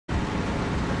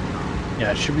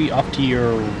Yeah, it should be off to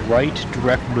your right,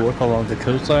 direct north along the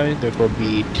coastline. There will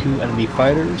be 2 enemy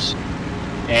fighters,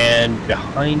 and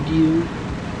behind you,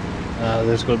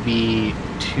 there's going to be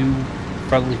 2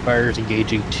 friendly fighters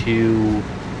engaging 2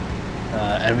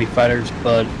 enemy fighters.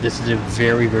 But this is a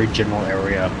very, very general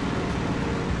area.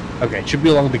 Okay, it should be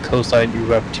along the coastline. You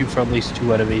have 2 friendlies,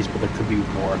 2 enemies, but there could be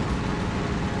more.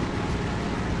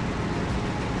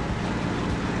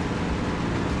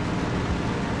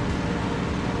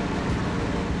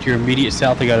 To your immediate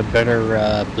south, I got a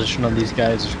better position on these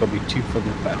guys. There's going to be 2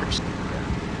 friendly fighters.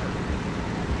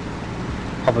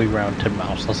 Probably around 10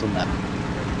 miles, less than that.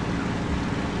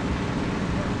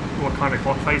 What kind of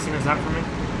clock facing is that for me?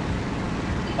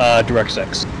 Direct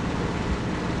 6.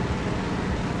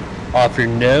 Off your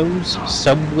nose,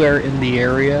 somewhere in the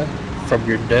area, from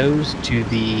your nose to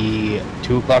the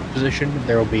 2 o'clock position,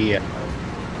 there will be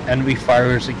enemy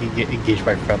fighters that can get engaged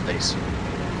by friendlies.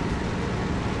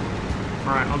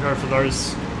 Alright, I'll go for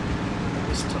those.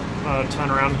 Just turn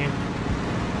around here.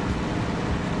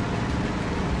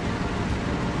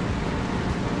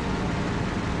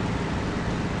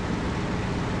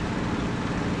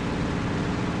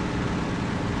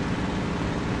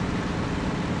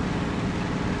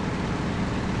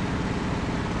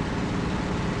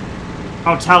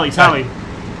 Oh, tally.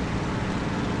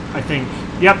 I think.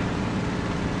 Yep.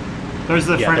 Those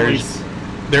are the friendlies.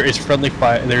 There is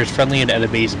friendly and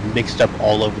enemies mixed up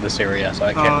all over this area, so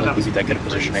I can't really give you that good of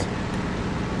positioning.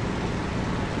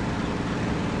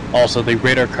 Also, the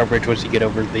radar coverage once you get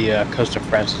over the coast of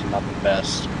France is not the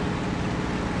best.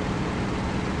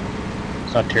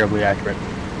 It's not terribly accurate.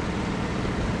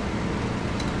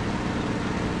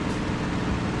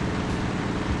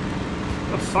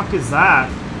 What the fuck is that?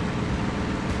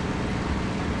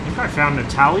 I think I found an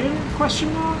Italian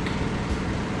question mark?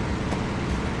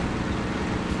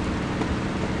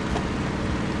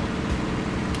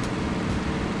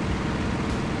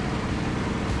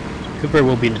 Cooper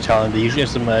will be in Italian. They usually have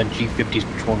some G50s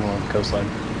patrolling along the coastline.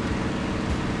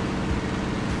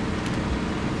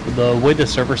 The way the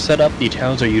server's set up, the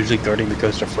Italians are usually guarding the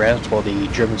coast of France while the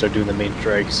Germans are doing the main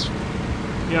strikes.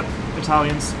 Yep,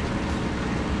 Italians.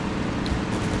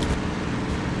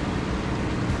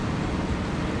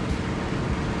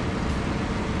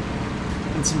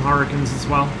 And some Hurricanes as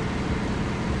well.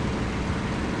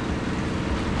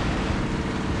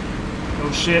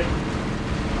 Oh shit.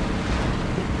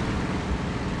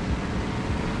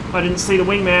 I didn't see the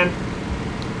wingman.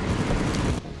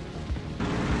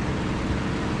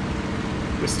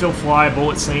 We're still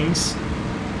flyable, it seems.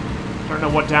 Don't know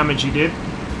what damage he did.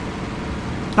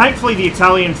 Thankfully, the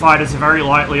Italian fighters are very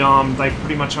lightly armed. They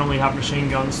pretty much only have machine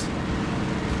guns.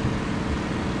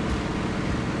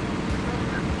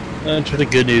 In terms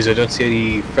of good news, I don't see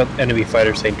any enemy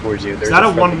fighters heading towards you. Is that a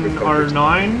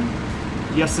 109?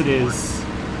 Yes, it is.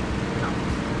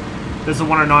 There's a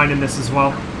 109 in this as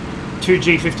well. 2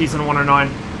 G50s and a 109.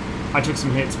 I took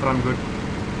some hits, but I'm good.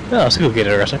 Oh, let's go get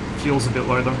it, Russell. Fuel's a bit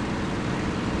low, though.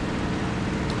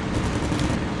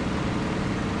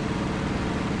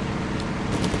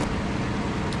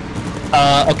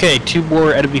 Okay, 2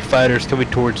 more enemy fighters coming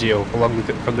towards you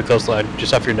from the coastline,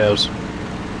 just off your nose.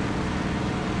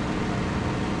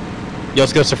 You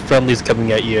also got some friendlies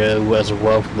coming at you as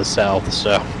well from the south,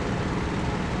 so...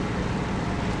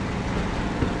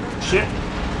 Shit.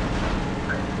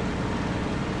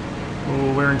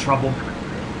 Oh, we're in trouble.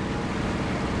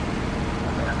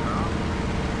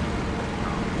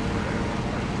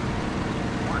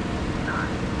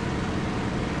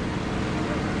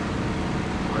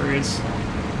 There he is.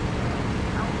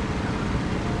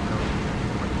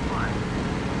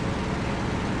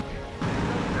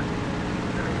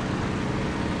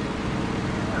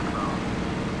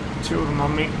 Two of them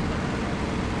on me.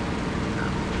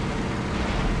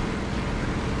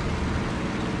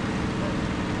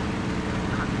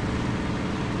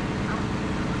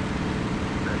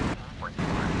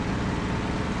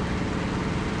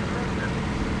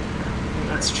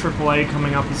 That's AAA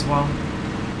coming up as well.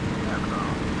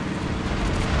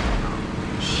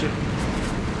 Shit.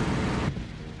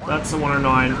 That's a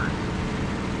 109.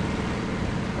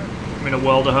 I'm in a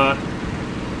world of hurt.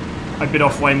 I bit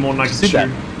off way more than I could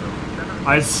chew.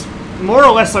 I was more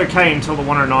or less okay until the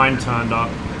 109 turned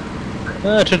up.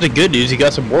 In terms of good news, you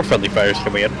got some more friendly fighters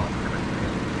coming in.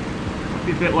 Might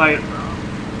be a bit late.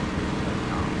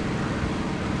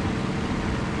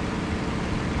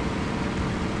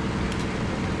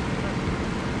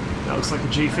 That looks like a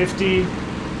G50.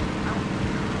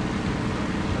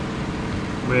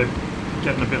 We're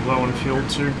getting a bit low on fuel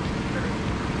too.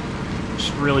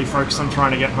 Should really focus on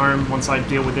trying to get home once I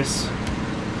deal with this.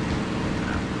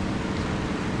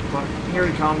 but here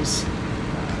he comes.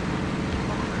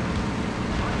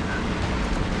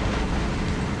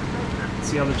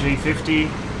 It's the other G50.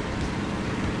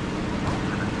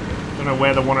 Don't know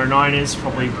where the 109 is,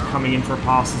 probably coming in for a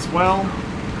pass as well.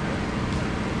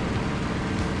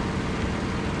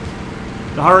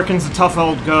 The Hurricane's a tough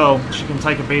old girl, she can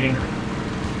take a beating.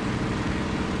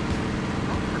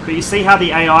 But you see how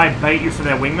the AI bait you for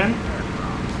their wingmen?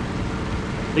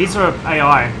 These are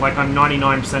AI, like I'm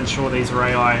 99% sure these are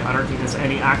AI. I don't think there's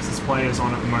any Axis players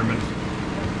on at the moment.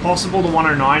 Possible the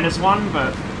 109 is one,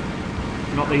 but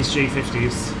not these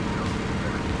G50s.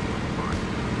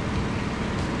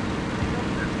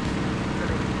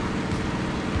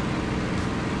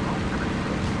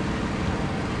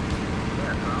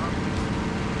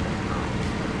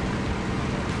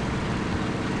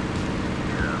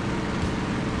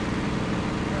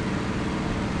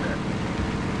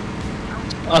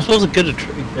 I suppose in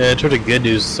terms of good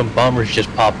news, some bombers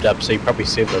just popped up, so you probably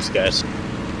saved those guys.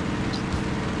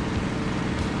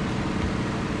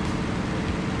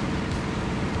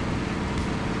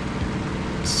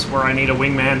 This is where I need a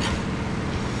wingman.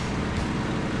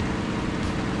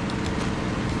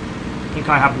 I think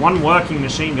I have one working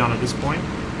machine gun at this point.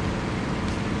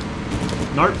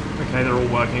 Nope. Okay, they're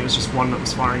all working. It was just one that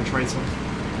was firing tracer.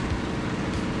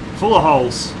 Full of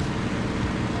holes.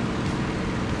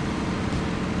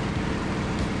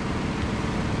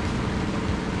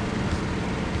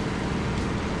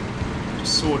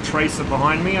 Saw a tracer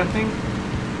behind me, I think.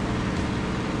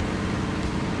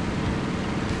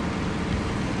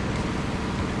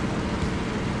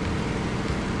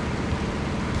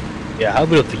 Yeah, I'll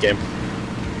boot up the game.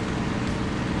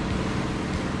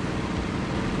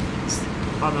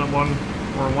 Other one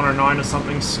or a 109 or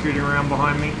something scooting around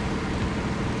behind me.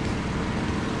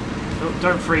 Oh,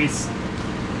 don't freeze.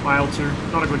 My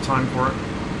L2. Not a good time for it.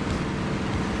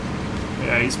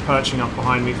 Yeah, he's perching up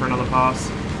behind me for another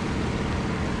pass.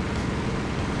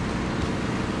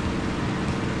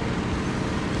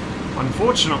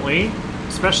 Unfortunately,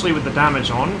 especially with the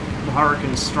damage on, the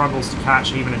Hurricane struggles to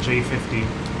catch even a G50.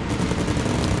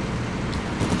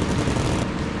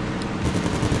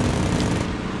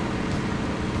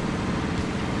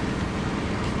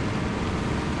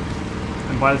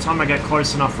 And by the time I get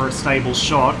close enough for a stable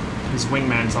shot, his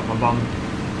wingman's up my bum.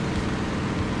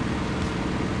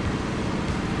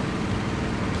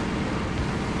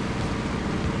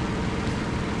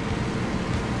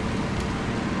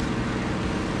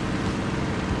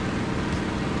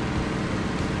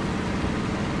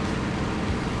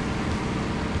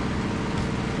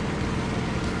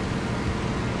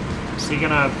 Is he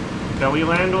gonna belly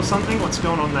land or something? What's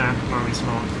going on there? No, he's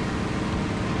not.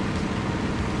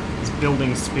 He's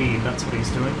building speed, that's what he's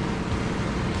doing.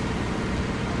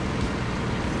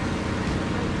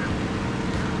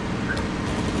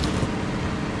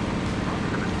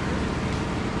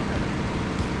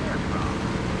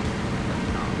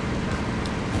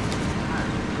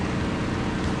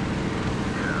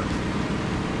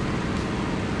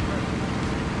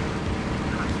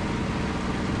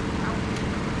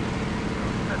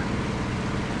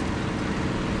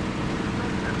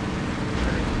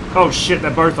 Oh shit, they're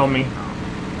both on me.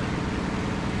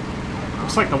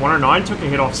 Looks like the 109 took a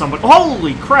hit off somebody.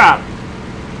 Holy crap!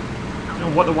 I don't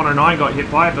know what the 109 got hit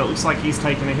by, but it looks like he's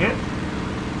taken a hit.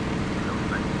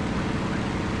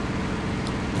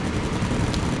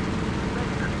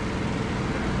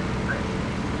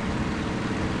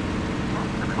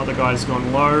 Other guy's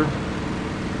gone low.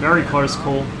 Very close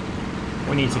call.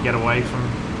 We need to get away from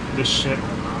this shit.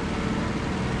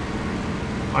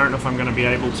 I don't know if I'm going to be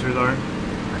able to though.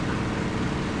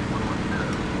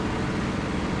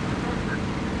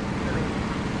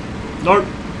 Nope.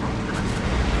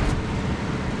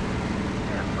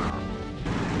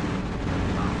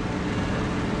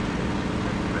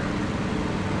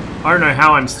 I don't know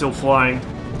how I'm still flying.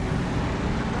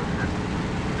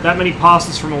 That many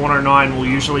passes from a 109 will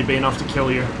usually be enough to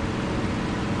kill you.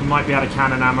 You might be out of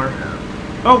cannon ammo.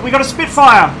 Oh, we got a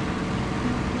Spitfire!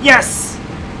 Yes!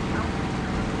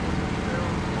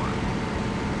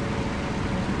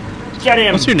 Get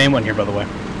him! What's your name on here, by the way?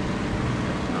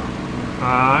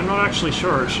 I'm not actually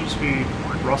sure. It should just be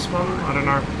Rossman. I don't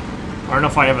know. I don't know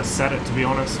if I ever said it, to be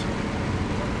honest.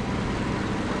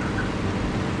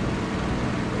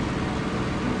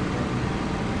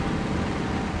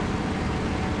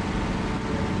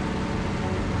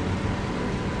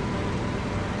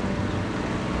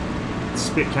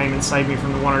 Spit came and saved me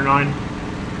from the 109.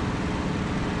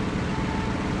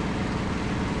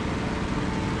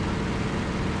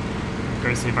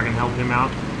 Go see if I can help him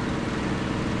out.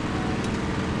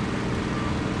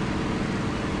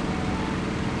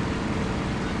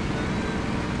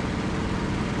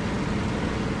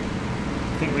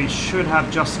 should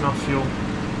have just enough fuel.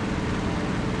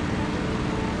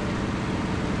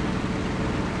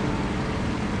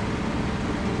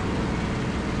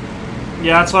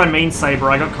 Yeah, that's what I mean, Saber.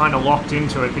 I got kind of locked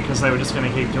into it because they were just going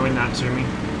to keep doing that to me.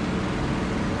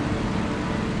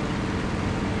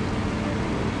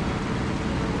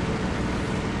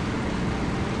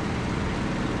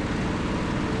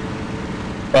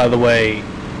 By the way,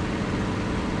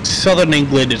 southern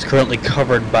England is currently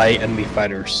covered by enemy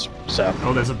fighters, so...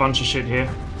 Oh, there's a bunch of shit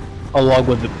here. Along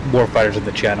with the more fighters in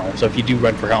the channel, so if you do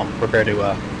run for help, prepare to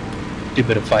do a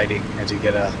bit of fighting as you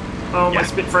get a... Oh, my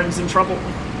spit friend's in trouble.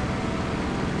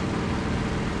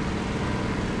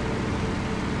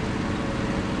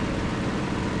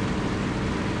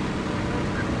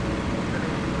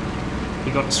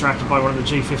 He got distracted by one of the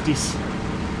G50s.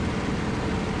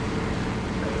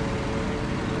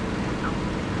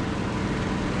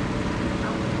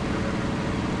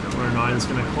 Is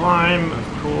going to climb, of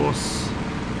course,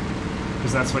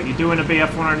 because that's what you do in a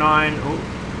BF-109.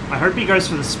 Oh, I hope he goes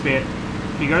for the spit.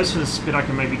 If he goes for the spit, I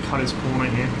can maybe cut his corner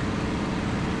here.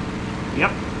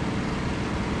 Yep.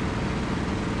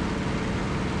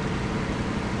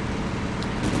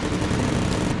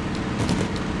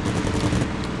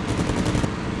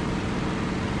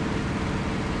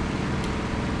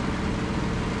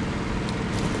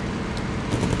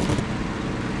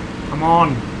 Come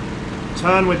on.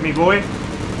 Turn with me, boy.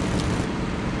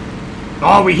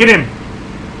 Oh, we hit him!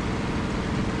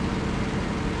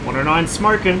 109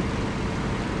 smoking.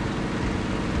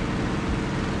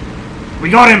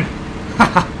 We got him!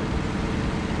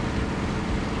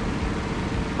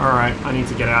 Alright, I need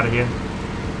to get out of here.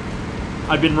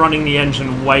 I've been running the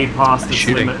engine way past its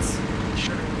limits.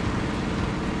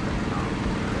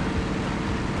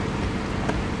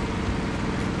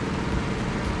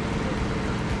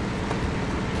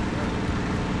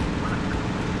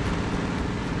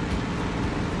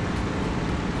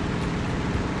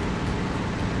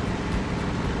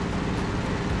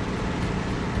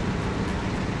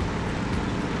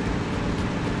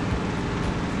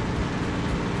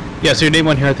 Yeah, so your name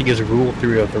on here I think is Rule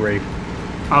 303.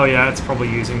 Oh yeah, it's probably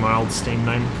using my old Steam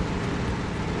name.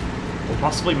 Or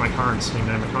possibly my current Steam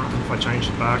name, I can't remember if I changed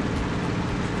it back.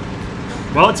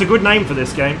 Well, it's a good name for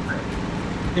this game.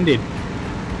 Indeed.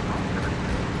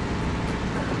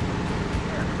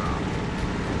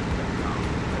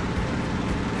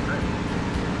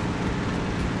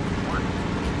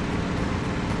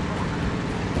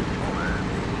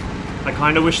 I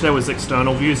kind of wish there was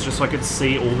external views just so I could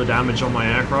see all the damage on my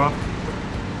aircraft.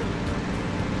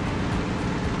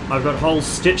 I've got holes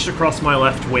stitched across my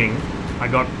left wing. I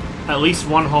got at least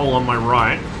one hole on my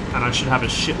right, and I should have a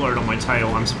shitload on my tail.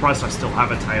 I'm surprised I still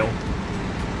have a tail.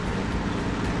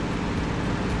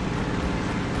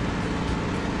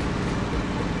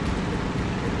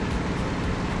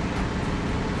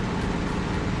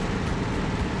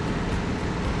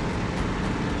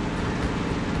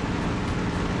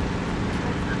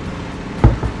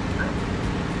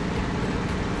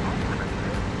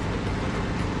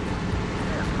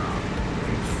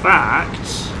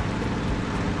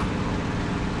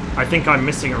 I think I'm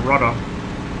missing a rudder.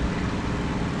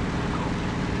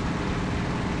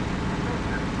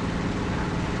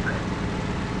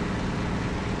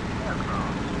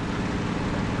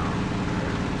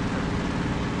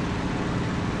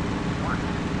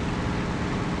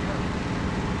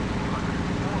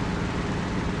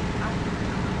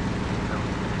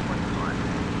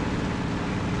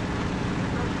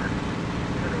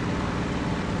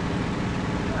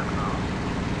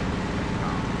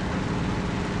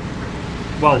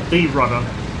 Well, the rudder.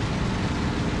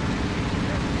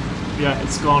 Yeah,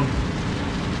 it's gone.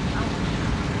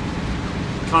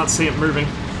 Can't see it moving.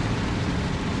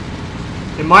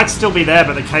 It might still be there,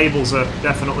 but the cables are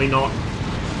definitely not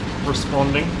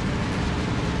responding.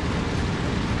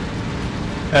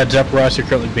 Heads up, Ross, you're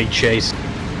currently being chased.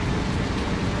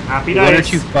 Happy days. One or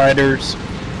two fighters,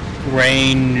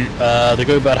 rain, they're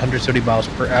going about 170 miles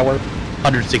per hour,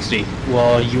 160,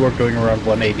 while you are going around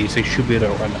 180, so you should be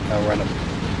able to run them.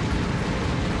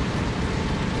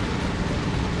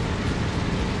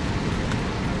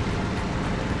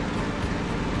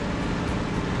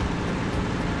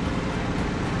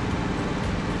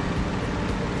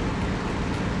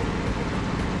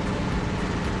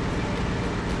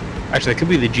 Actually, it could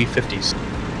be the G50s.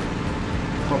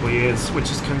 Probably is, which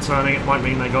is concerning. It might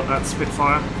mean they got that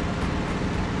Spitfire.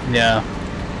 Yeah.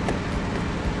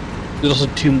 There's also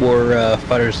two more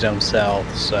fighters down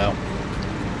south, so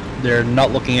they're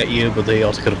not looking at you, but they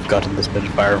also could have gotten the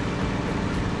Spitfire.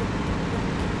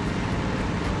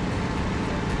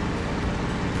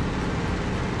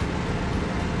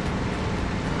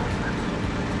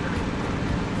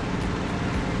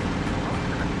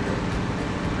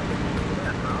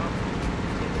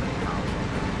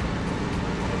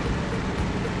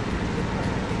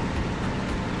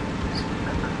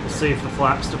 see if the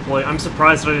flaps deploy. I'm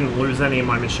surprised I didn't lose any of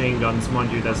my machine guns.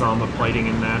 Mind you, there's armor plating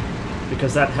in there.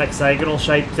 Because that hexagonal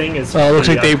shaped thing is... Well, it looks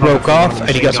like they broke off,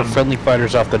 and you got some friendly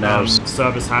fighters off the nose.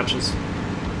 Service hatches.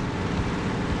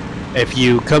 If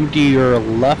you come to your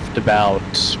left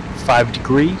about 5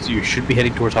 degrees, you should be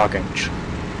heading towards Hawkinge.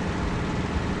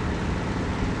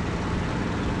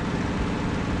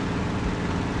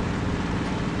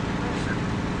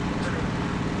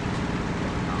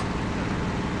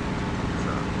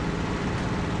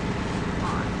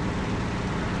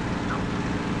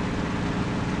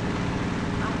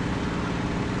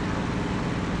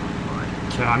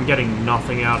 Okay, I'm getting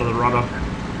nothing out of the rudder.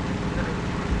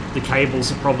 The cables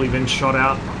have probably been shot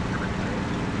out.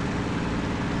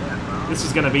 This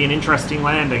is going to be an interesting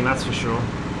landing, that's for sure.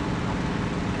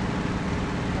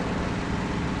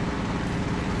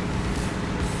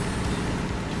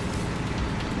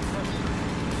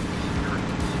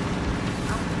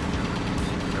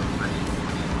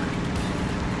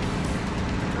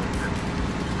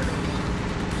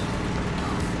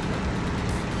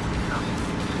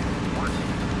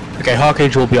 Okay,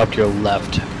 Hawkinge will be up to your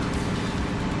left.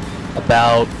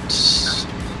 About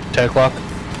 10 o'clock.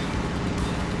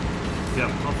 Yep,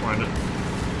 I'll find it.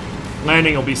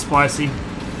 Landing will be spicy.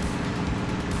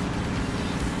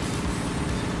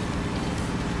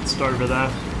 Just over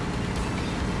there.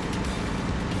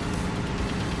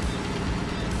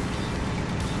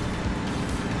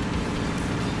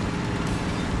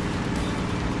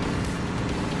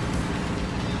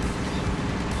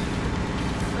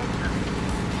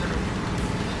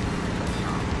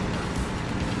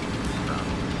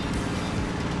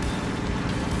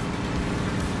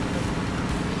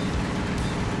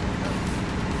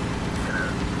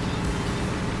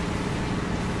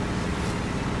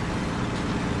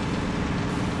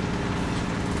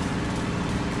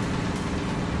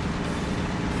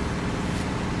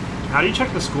 How do you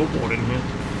check the scoreboard in here?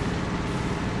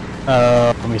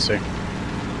 Let me see.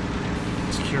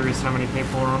 Just curious how many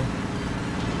people are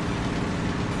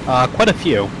on. Quite a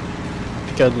few. I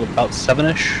think about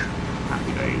 7-ish.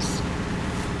 Happy days.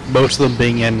 Most of them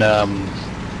being in, I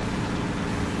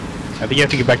think you have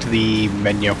to get back to the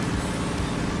menu.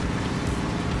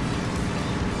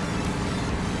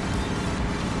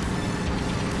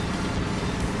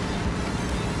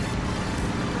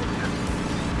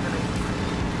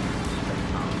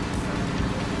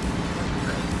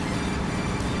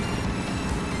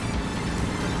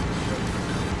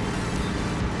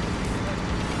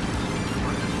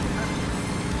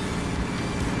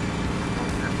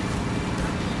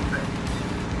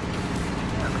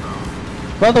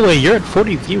 By the way, you're at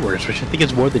 40 viewers, which I think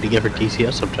is more than you get for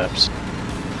TCS sometimes.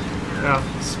 Yeah,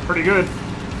 it's pretty good.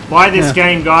 Buy this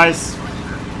game, guys.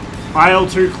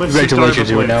 IL-2 Cliffs.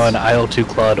 Congratulations, you are now an IL-2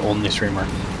 Claude only streamer.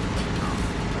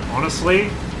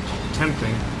 Honestly,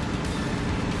 tempting.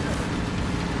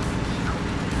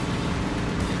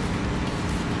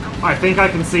 I think I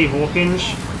can see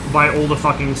Hawkinge by all the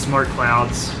fucking smoke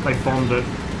clouds. They bombed it.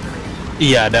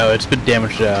 Yeah, no, it's been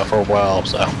damaged for a while,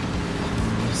 so.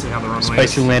 See how the runway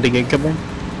Spicy is. landing incoming?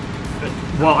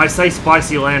 Well, I say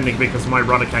spicy landing because my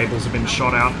rudder cables have been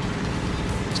shot out.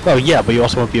 Oh yeah, but you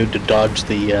also won't be able to dodge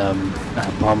the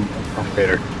bomb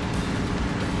crater.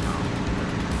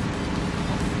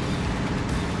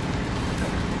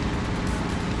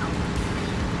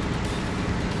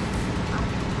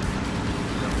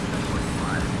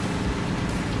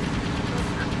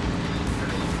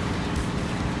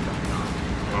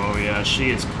 Oh yeah, she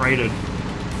is cratered.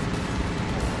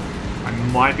 I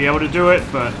might be able to do it,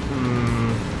 but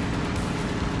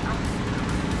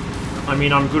I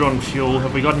mean, I'm good on fuel.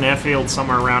 Have we got an airfield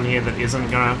somewhere around here that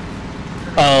isn't gonna...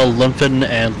 Lumphin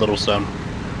and Littlestone,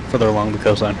 further along the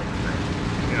coastline.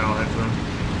 Yeah, I'll head for them.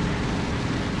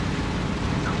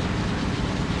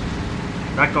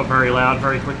 That got very loud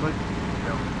very quickly.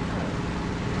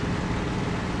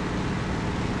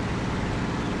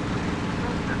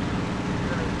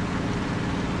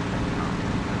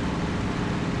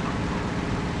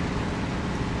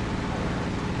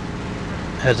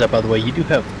 Heads up, by the way, you do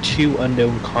have 2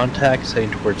 unknown contacts heading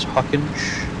towards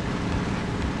Hawkinge.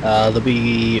 They'll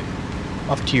be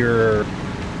off to your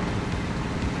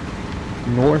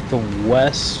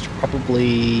northwest,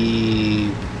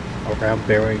 probably around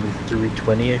bearing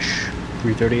 320-ish,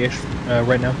 330-ish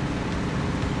right now.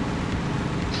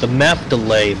 The map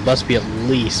delay must be at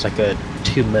least like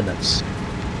 2 minutes.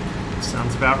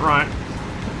 Sounds about right.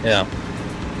 Yeah.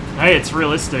 Hey, it's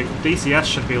realistic. DCS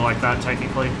should be like that,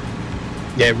 technically.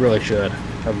 Yeah, it really should.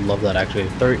 I'd love that, actually.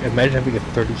 Imagine having a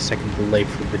 30-second delay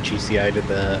from the GCI to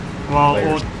the Well,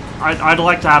 players. or I'd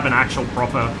like to have an actual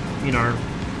proper, you know,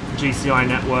 GCI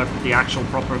network with the actual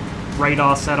proper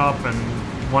radar setup and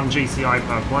 1 GCI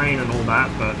per plane and all that,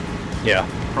 but yeah.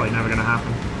 probably never going to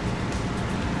happen.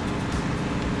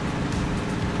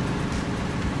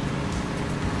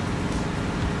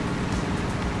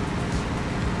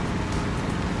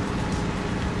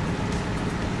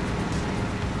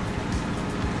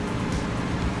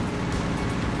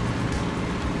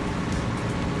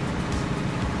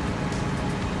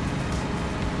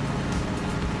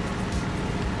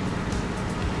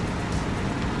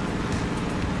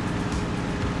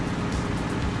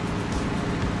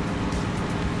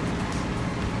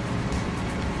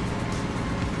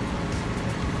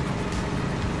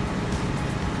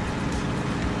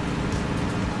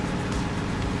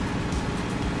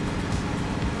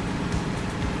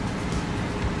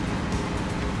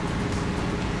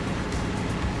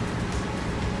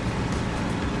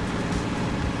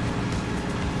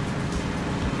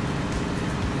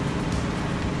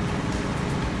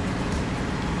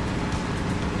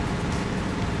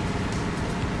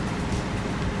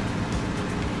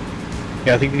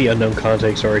 Yeah, I think the unknown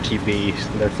contacts are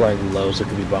RTB. They're flying low, so it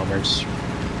could be bombers.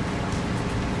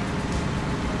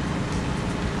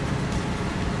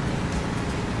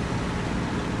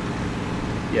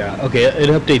 Yeah, okay, it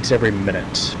updates every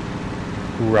minute,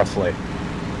 roughly.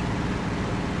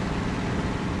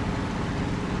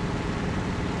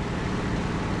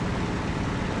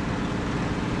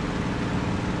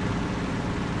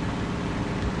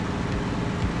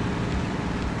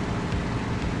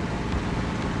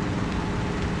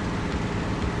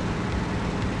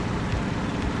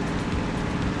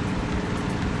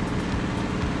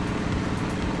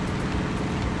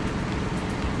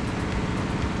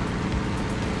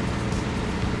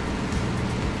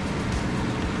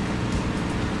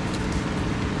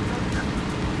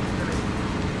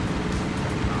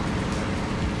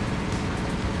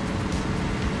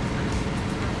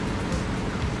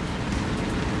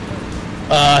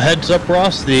 Heads up,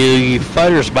 Ross, the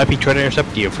fighters might be trying to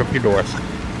intercept you from your north.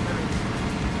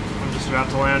 I'm just about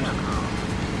to land.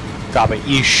 Copy.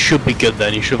 You should be good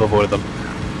then, you should have avoided them.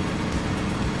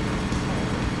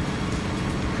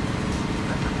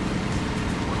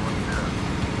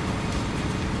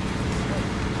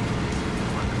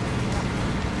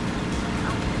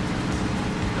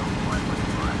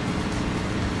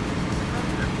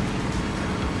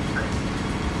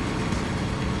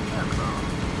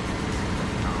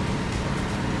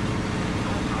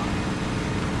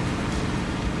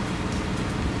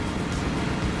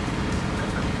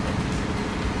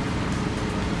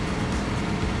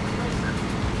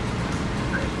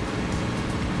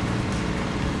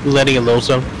 Landing in low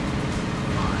zone.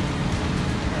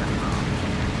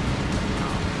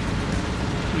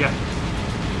 Yeah.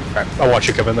 Alright, I'll watch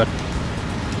you come in then.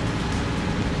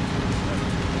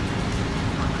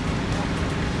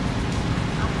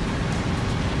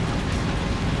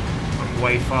 I'm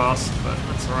way fast, but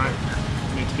that's alright.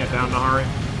 Need to get down in a hurry.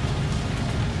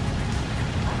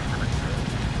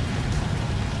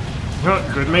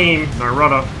 Oh, good meme. No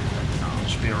rudder.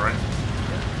 Should be alright.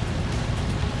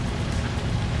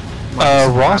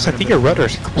 Ross, I think your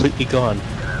rudder's completely gone.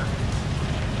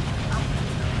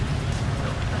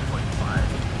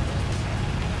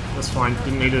 That's fine.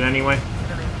 Didn't need it anyway.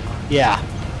 Yeah.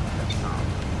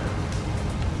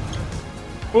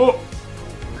 Oh!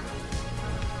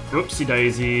 Oopsie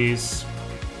daisies.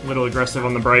 A little aggressive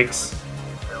on the brakes.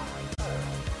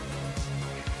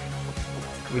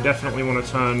 We definitely want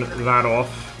to turn that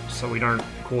off so we don't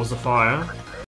cause a fire.